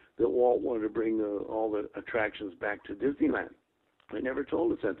working, that Walt wanted to bring all the attractions back to Disneyland. They never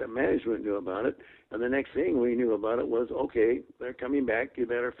told us that. The management knew about it, and the next thing we knew about it was, okay, they're coming back, you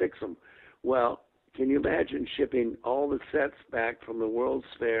better fix them. Well, can you imagine shipping all the sets back from the World's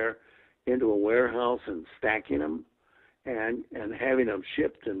Fair into a warehouse and stacking them and having them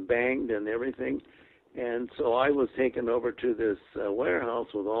shipped and banged and everything? And so I was taken over to this warehouse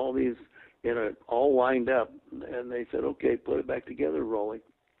with all these, all lined up, and they said, okay, put it back together, Rolly.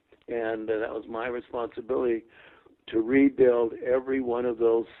 And that was my responsibility to rebuild every one of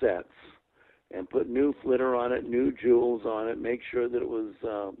those sets and put new flitter on it, new jewels on it, make sure that it was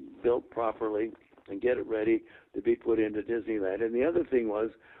built properly and get it ready to be put into Disneyland. And the other thing was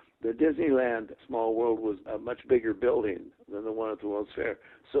the Disneyland Small World was a much bigger building than the one at the World's Fair.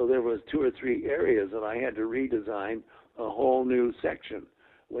 So there was 2 or 3 areas that I had to redesign a whole new section.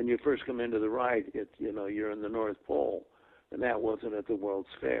 When you first come into the ride, you're in the North Pole, and that wasn't at the World's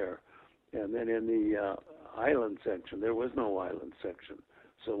Fair. And then in the island section, there was no island section.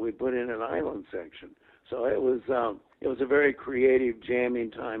 So we put in an island section. So it was a very creative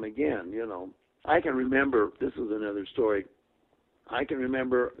jamming time again, I can remember, this is another story, I can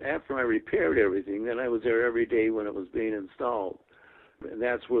remember after I repaired everything, then I was there every day when it was being installed. And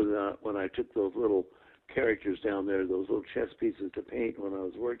that's when I took those little characters down there, those little chess pieces to paint when I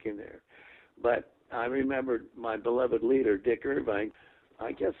was working there. But I remembered my beloved leader, Dick Irvine.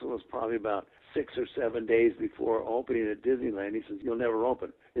 I guess it was probably about 6 or 7 days before opening at Disneyland. He says, you'll never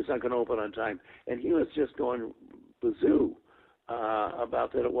open. It's not going to open on time. And he was just going bazoo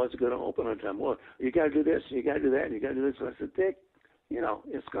about that it wasn't going to open on time. Well, you got to do this, you got to do that, and you got to do this. So I said, Dick,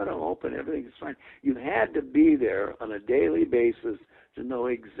 it's going to open. Everything's fine. You had to be there on a daily basis to know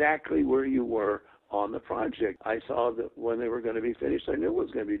exactly where you were on the project. I saw that when they were going to be finished, I knew it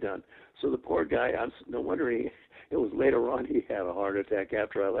was going to be done. So the poor guy, no wonder it was later on he had a heart attack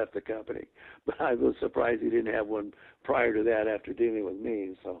after I left the company. But I was surprised he didn't have one prior to that after dealing with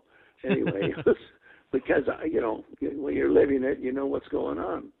me. So anyway, it was because, when you're living it, you know what's going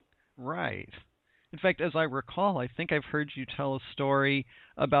on. Right. In fact, as I recall, I think I've heard you tell a story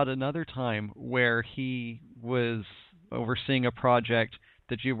about another time where he was overseeing a project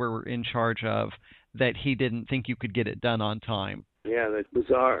that you were in charge of that he didn't think you could get it done on time. Yeah, that's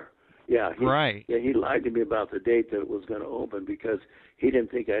bizarre. Yeah, right. Yeah, he lied to me about the date that it was going to open because he didn't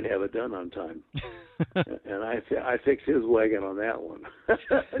think I'd have it done on time. And I fixed his wagon on that one.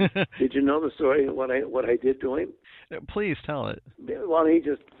 Did you know the story of what I did to him? Please tell it. Well, I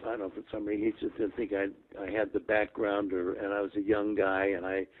don't know, for some reason, he just didn't think I had the background, and I was a young guy, and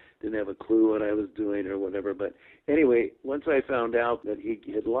I didn't have a clue what I was doing or whatever. But anyway, once I found out that he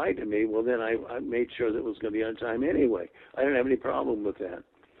had lied to me, well, then I made sure that it was going to be on time anyway. I didn't have any problem with that.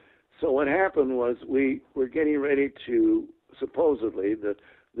 So what happened was we were getting ready to, supposedly, the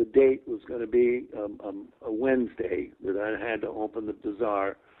date was going to be a Wednesday that I had to open the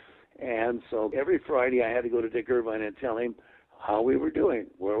bazaar. And so every Friday I had to go to Dick Irvine and tell him how we were doing,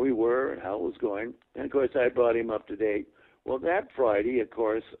 where we were, and how it was going. And, of course, I brought him up to date. Well, that Friday, of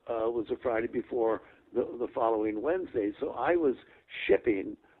course, was the Friday before the following Wednesday. So I was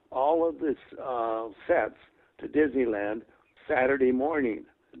shipping all of this sets to Disneyland Saturday morning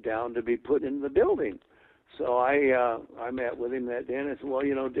down to be put in the building. So I met with him that day, and I said,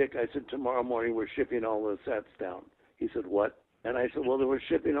 well, Dick, I said, tomorrow morning we're shipping all the sets down. He said, what? And I said, well, we're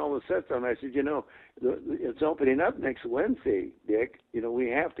shipping all the sets down. I said, it's opening up next Wednesday, Dick. We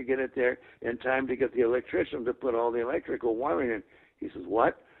have to get it there in time to get the electrician to put all the electrical wiring in. He says,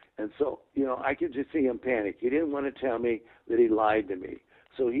 what? And so, I could just see him panic. He didn't want to tell me that he lied to me.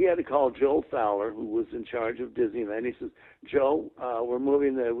 So he had to call Joe Fowler, who was in charge of Disneyland. He says, Joe, we're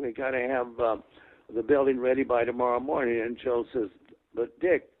moving. We got to have the building ready by tomorrow morning. And Joe says, but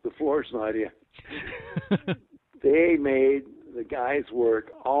Dick, the floor's not in. They made the guys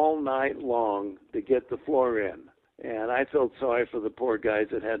work all night long to get the floor in. And I felt sorry for the poor guys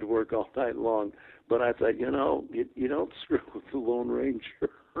that had to work all night long. But I thought, you don't screw with the Lone Ranger.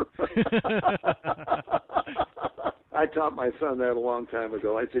 I taught my son that a long time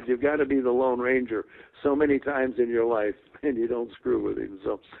ago. I said, you've got to be the Lone Ranger so many times in your life, and you don't screw with him.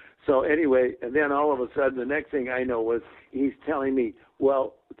 So anyway, and then all of a sudden, the next thing I know was he's telling me,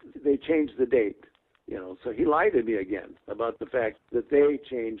 well, they changed the date. So he lied to me again about the fact that they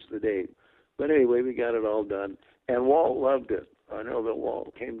changed the date. But anyway, we got it all done, and Walt loved it. I know that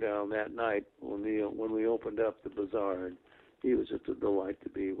Walt came down that night when we opened up the bazaar, and he was just a delight to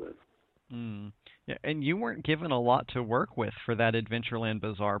be with. Mm. Yeah, and you weren't given a lot to work with for that Adventureland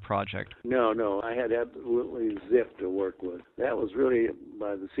Bazaar project. No, I had absolutely zip to work with. That was really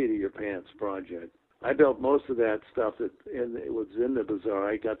by the seat of your pants project. I built most of that stuff it was in the bazaar.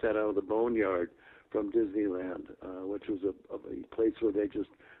 I got that out of the Boneyard from Disneyland, which was a place where they just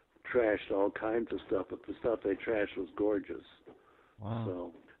trashed all kinds of stuff, but the stuff they trashed was gorgeous. Wow.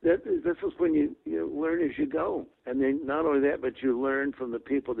 So this is when you learn as you go. And then not only that, but you learn from the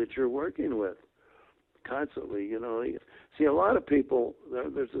people that you're working with constantly. See, a lot of people,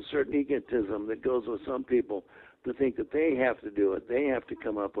 there's a certain egotism that goes with some people to think that they have to do it. They have to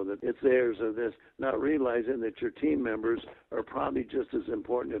come up with it. It's theirs or this, not realizing that your team members are probably just as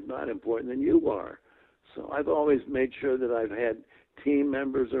important, if not important, than you are. So I've always made sure that I've had team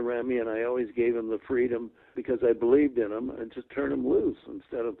members around me, and I always gave them the freedom because I believed in them, and just turn them loose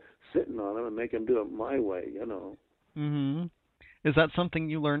instead of sitting on them and make them do it my way, Mm-hmm. Is that something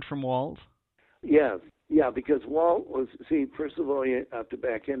you learned from Walt? Yes. Yeah, because Walt was, first of all, you have to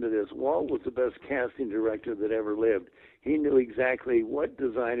back into this. Walt was the best casting director that ever lived. He knew exactly what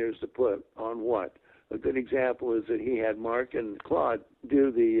designers to put on what. A good example is that he had Mark and Claude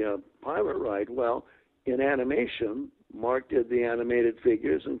do the pilot ride. Well, in animation, Mark did the animated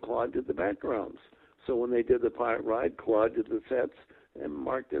figures and Claude did the backgrounds. So when they did the pilot ride, Claude did the sets and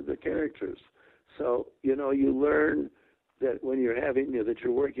Mark did the characters. So, you learn that when you're that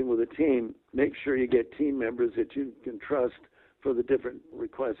you're working with a team, make sure you get team members that you can trust for the different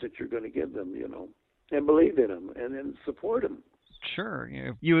requests that you're going to give them, and believe in them and then support them. Sure.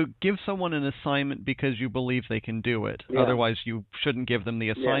 You give someone an assignment because you believe they can do it. Yeah. Otherwise, you shouldn't give them the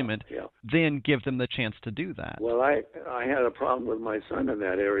assignment. Yeah. Then give them the chance to do that. Well, I had a problem with my son in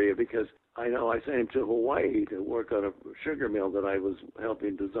that area because I sent him to Hawaii to work on a sugar mill that I was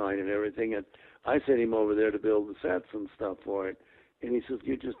helping design and everything, and I sent him over there to build the sets and stuff for it. And he says,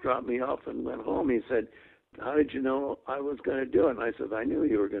 you just dropped me off and went home. He said, how did you know I was going to do it? And I said, I knew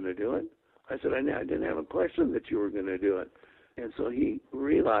you were going to do it. I said, I didn't have a question that you were going to do it. And so he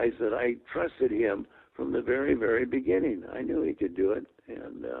realized that I trusted him from the very, very beginning. I knew he could do it.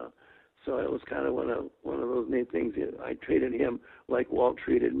 And so it was kind of one of those neat things. I treated him like Walt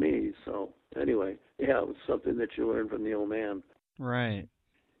treated me. So anyway, yeah, it was something that you learn from the old man. Right.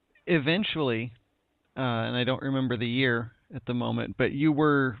 Eventually, and I don't remember the year at the moment, but you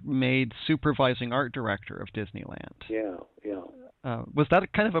were made supervising art director of Disneyland. Yeah. Was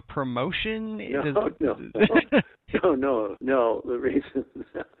that kind of a promotion? No.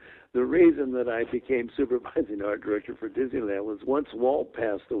 The reason that I became supervising art director for Disneyland was once Walt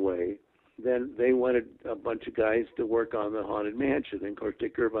passed away, then they wanted a bunch of guys to work on the Haunted Mansion. And of course,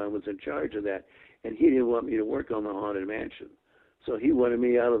 Dick Irvine was in charge of that, and he didn't want me to work on the Haunted Mansion. So he wanted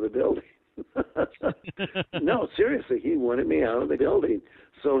me out of the building. No, seriously, he wanted me out of the building.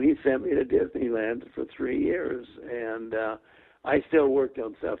 So he sent me to Disneyland for 3 years, and I still worked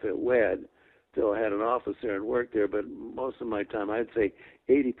on stuff at WED. Still had an office there and worked there, but most of my time, I'd say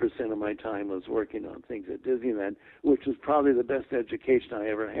 80% of my time was working on things at Disneyland, which was probably the best education I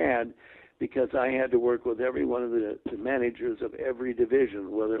ever had, because I had to work with every one of the managers of every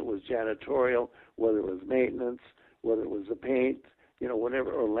division, whether it was janitorial, whether it was maintenance, whether it was the paint,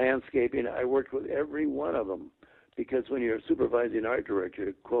 whatever, or landscaping. I worked with every one of them, because when you're a supervising art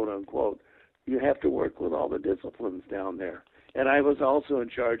director, quote unquote, you have to work with all the disciplines down there. And I was also in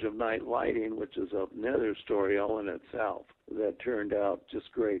charge of night lighting, which is another story all in itself that turned out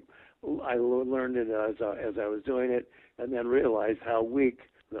just great. I learned it as I was doing it, and then realized how weak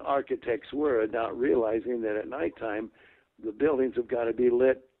the architects were, not realizing that at nighttime the buildings have got to be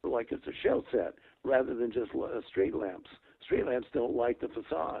lit like it's a show set rather than just street lamps. Street lamps don't light the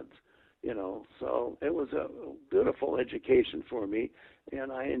facades, So it was a beautiful education for me,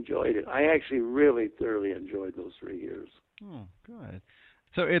 and I enjoyed it. I actually really thoroughly enjoyed those 3 years. Oh, good.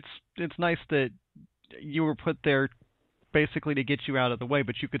 So it's nice that you were put there basically to get you out of the way,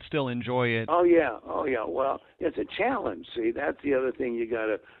 but you could still enjoy it. Oh yeah. Well, it's a challenge. See, that's the other thing you got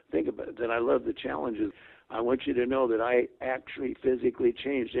to think about. That I love the challenges. I want you to know that I actually physically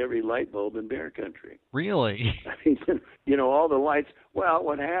changed every light bulb in Bear Country. Really? I mean, all the lights. Well,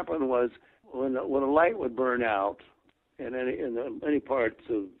 what happened was when a light would burn out in any parts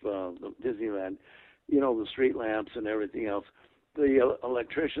of Disneyland, the street lamps and everything else, the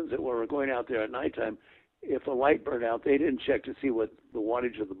electricians that were going out there at nighttime, if a light burned out, they didn't check to see what the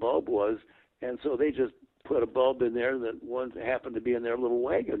wattage of the bulb was, and so they just put a bulb in there that one happened to be in their little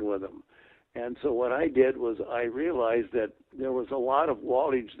wagon with them. And so what I did was I realized that there was a lot of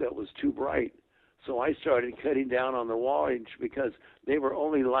wattage that was too bright. So I started cutting down on the wattage because they were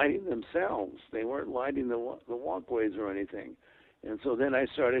only lighting themselves. They weren't lighting the walkways or anything. And so then I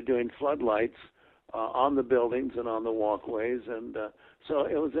started doing floodlights on the buildings and on the walkways. And so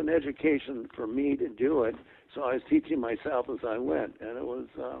it was an education for me to do it. So I was teaching myself as I went, and it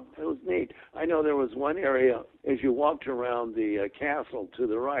was neat. I know there was one area as you walked around the castle to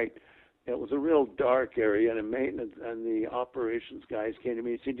the right. It was a real dark area, and maintenance and the operations guys came to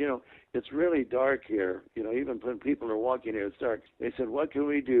me and said, it's really dark here. Even when people are walking here, it's dark. They said, what can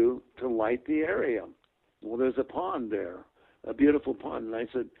we do to light the area? Well, there's a pond there, a beautiful pond. And I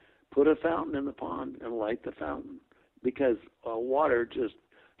said, put a fountain in the pond and light the fountain, because water just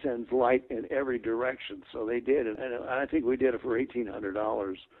sends light in every direction. So they did, and I think we did it for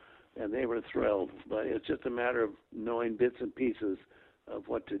 $1,800, and they were thrilled. But it's just a matter of knowing bits and pieces of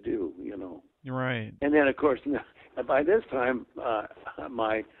what to do, Right. And then, of course, by this time,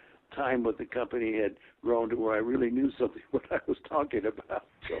 my time with the company had grown to where I really knew something what I was talking about.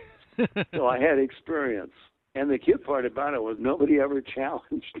 So I had experience. And the cute part about it was nobody ever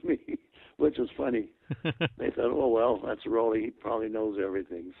challenged me, which was funny. They thought, oh, well, that's Rolly. He probably knows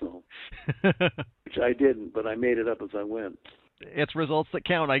everything. So, which I didn't, but I made it up as I went. It's results that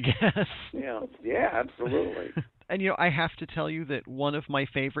count, I guess. Yeah, absolutely. And, I have to tell you that one of my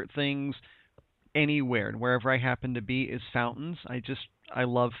favorite things anywhere and wherever I happen to be is fountains. I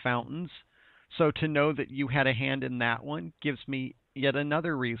love fountains. So to know that you had a hand in that one gives me yet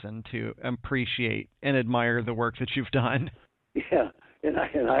another reason to appreciate and admire the work that you've done. Yeah, and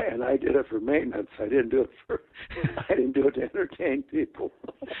I did it for maintenance. I didn't do it to entertain people.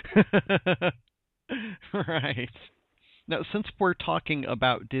 Right. Now, since we're talking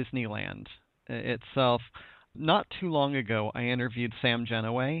about Disneyland itself, not too long ago I interviewed Sam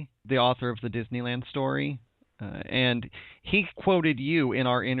Genoway, the author of the Disneyland story. and he quoted you in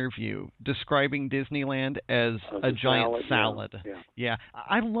our interview describing Disneyland as a giant salad. Yeah,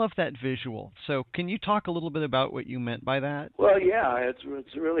 I love that visual. So can you talk a little bit about what you meant by that? Well, yeah,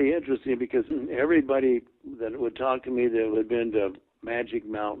 it's really interesting because everybody that would talk to me that had been to Magic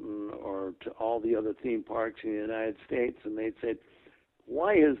Mountain or to all the other theme parks in the United States, and they'd say,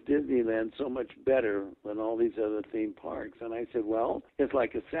 why is Disneyland so much better than all these other theme parks? And I said, well, it's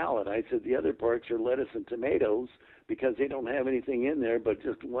like a salad. I said, the other parks are lettuce and tomatoes because they don't have anything in there but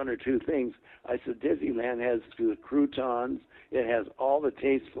just one or two things. I said, Disneyland has the croutons. It has all the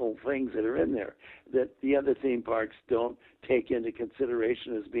tasteful things that are in there that the other theme parks don't take into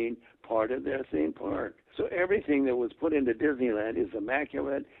consideration as being part of their theme park. So everything that was put into Disneyland is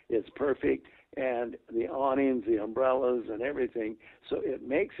immaculate, it's perfect, and the awnings, the umbrellas, and everything. So it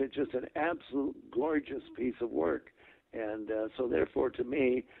makes it just an absolute gorgeous piece of work. And so therefore, to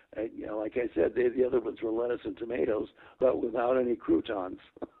me, like I said, the other ones were lettuce and tomatoes, but without any croutons.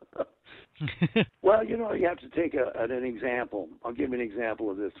 Well, you have to take an example. I'll give you an example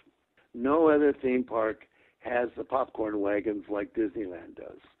of this. No other theme park has the popcorn wagons like Disneyland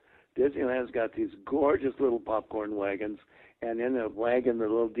does. Disneyland's got these gorgeous little popcorn wagons, and in the wagon, the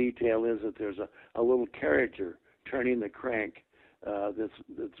little detail is that there's a little character turning the crank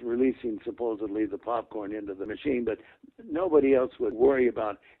that's releasing supposedly the popcorn into the machine, but nobody else would worry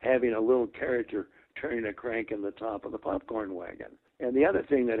about having a little character turning a crank in the top of the popcorn wagon. And the other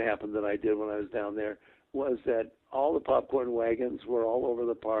thing that happened that I did when I was down there was that all the popcorn wagons were all over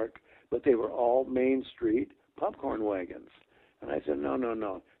the park, but they were all Main Street popcorn wagons. And I said,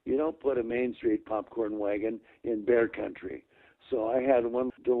 no, you don't put a Main Street popcorn wagon in Bear Country. So I had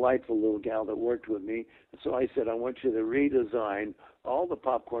one delightful little gal that worked with me. So I said, I want you to redesign all the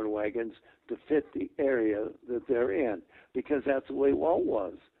popcorn wagons to fit the area that they're in, because that's the way Walt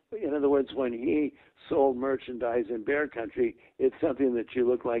was. In other words, when he sold merchandise in Bear Country, it's something that you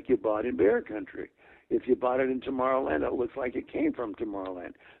look like you bought in Bear Country. If you bought it in Tomorrowland, it looks like it came from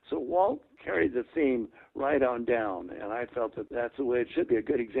Tomorrowland. So Walt carried the theme right on down, and I felt that that's the way it should be. A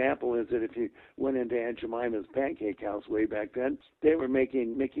good example is that if you went into Aunt Jemima's Pancake House way back then, they were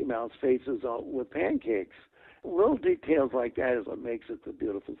making Mickey Mouse faces with pancakes. Little details like that is what makes it the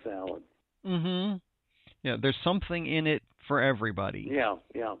beautiful salad. Mm-hmm. Yeah, there's something in it for everybody. Yeah.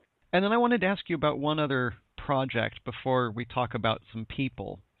 And then I wanted to ask you about one other project before we talk about some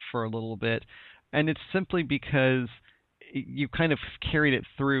people for a little bit. And it's simply because you kind of carried it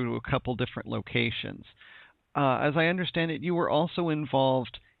through to a couple different locations. As I understand it, you were also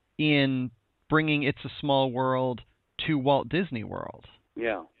involved in bringing It's a Small World to Walt Disney World.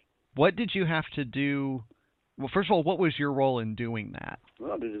 Yeah. What did you have to do? Well, first of all, what was your role in doing that?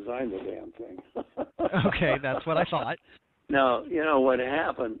 Well, to design the damn thing. Okay, that's what I thought. Now, what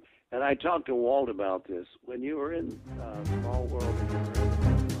happened, and I talked to Walt about this, when you were in Small World and you were in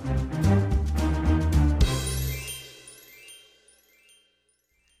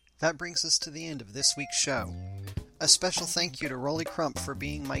That brings us to the end of this week's show. A special thank you to Rolly Crump for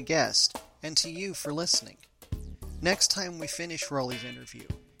being my guest, and to you for listening. Next time we finish Rolly's interview,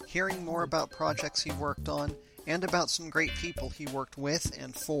 hearing more about projects he worked on, and about some great people he worked with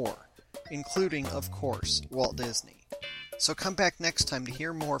and for, including, of course, Walt Disney. So come back next time to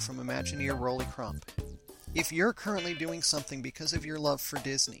hear more from Imagineer Rolly Crump. If you're currently doing something because of your love for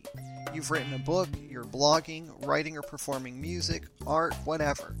Disney, you've written a book, you're blogging, writing or performing music, art,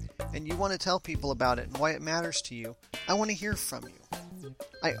 whatever, and you want to tell people about it and why it matters to you, I want to hear from you.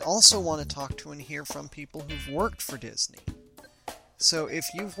 I also want to talk to and hear from people who've worked for Disney. So if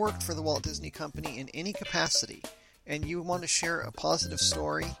you've worked for the Walt Disney Company in any capacity, and you want to share a positive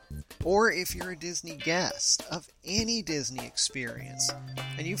story, or if you're a Disney guest of any Disney experience,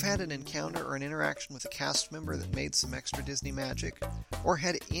 and you've had an encounter or an interaction with a cast member that made some extra Disney magic, or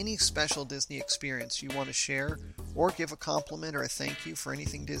had any special Disney experience you want to share, or give a compliment or a thank you for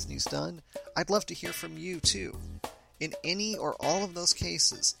anything Disney's done, I'd love to hear from you too. In any or all of those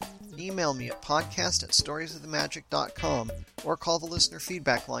cases, email me at podcast@storiesofthemagic.com or call the listener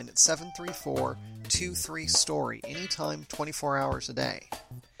feedback line at 734-23-STORY anytime, 24 hours a day.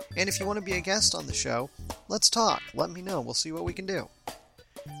 And if you want to be a guest on the show, let's talk. Let me know. We'll see what we can do.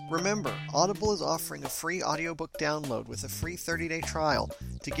 Remember, Audible is offering a free audiobook download with a free 30-day trial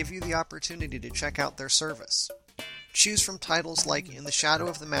to give you the opportunity to check out their service. Choose from titles like In the Shadow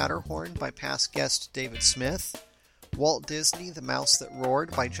of the Matterhorn by past guest David Smith, Walt Disney, The Mouse That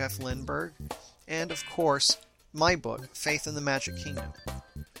Roared by Jeff Lindbergh, and, of course, my book, Faith in the Magic Kingdom.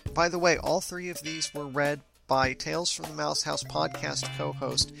 By the way, all three of these were read by Tales from the Mouse House podcast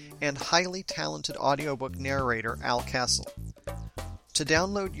co-host and highly talented audiobook narrator Al Kessel. To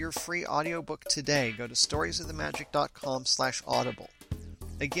download your free audiobook today, go to storiesofthemagic.com/audible.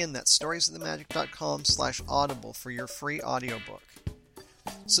 Again, that's storiesofthemagic.com/audible for your free audiobook.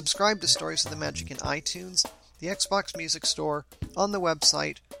 Subscribe to Stories of the Magic in iTunes, the Xbox Music Store, on the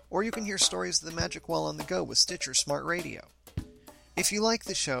website, or you can hear Stories of the Magic while on the go with Stitcher Smart Radio. If you like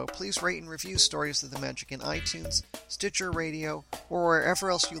the show, please rate and review Stories of the Magic in iTunes, Stitcher Radio, or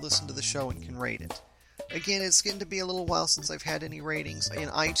wherever else you listen to the show and can rate it. Again, it's getting to be a little while since I've had any ratings in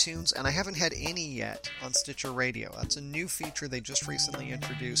iTunes, and I haven't had any yet on Stitcher Radio. That's a new feature they just recently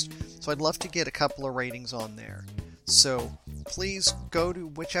introduced, so I'd love to get a couple of ratings on there. So please go to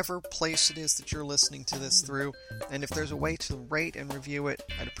whichever place it is that you're listening to this through, and if there's a way to rate and review it,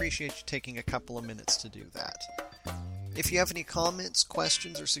 I'd appreciate you taking a couple of minutes to do that. If you have any comments,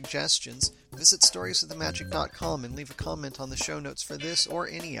 questions, or suggestions, visit storiesofthemagic.com and leave a comment on the show notes for this or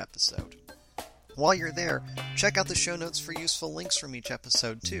any episode. While you're there, check out the show notes for useful links from each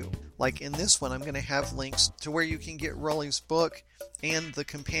episode too. Like in this one, I'm going to have links to where you can get Rolly's book and the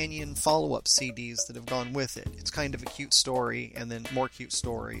companion follow-up CDs that have gone with it. It's kind of a cute story, and then more cute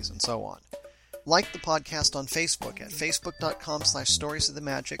stories, and so on. Like the podcast on Facebook at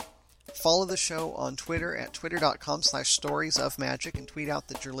facebook.com/storiesofthemagic. Follow the show on Twitter at twitter.com/storiesofmagic and tweet out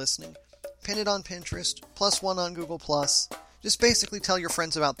that you're listening. Pin it on Pinterest, +1 on Google+. Just basically tell your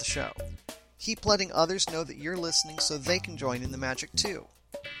friends about the show. Keep letting others know that you're listening so they can join in the magic too.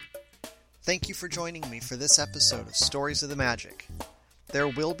 Thank you for joining me for this episode of Stories of the Magic. There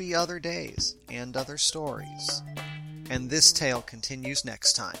will be other days and other stories, and this tale continues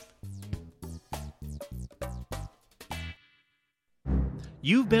next time.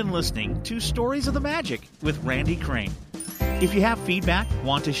 You've been listening to Stories of the Magic with Randy Crane. If you have feedback,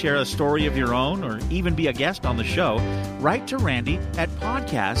 want to share a story of your own, or even be a guest on the show, write to Randy at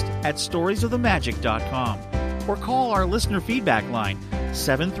podcast@storiesofthemagic.com or call our listener feedback line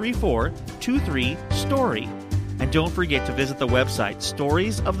 734-23-STORY. And don't forget to visit the website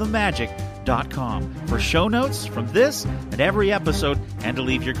storiesofthemagic.com for show notes from this and every episode and to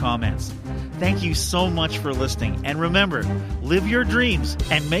leave your comments. Thank you so much for listening, and remember, live your dreams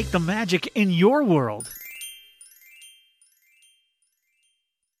and make the magic in your world.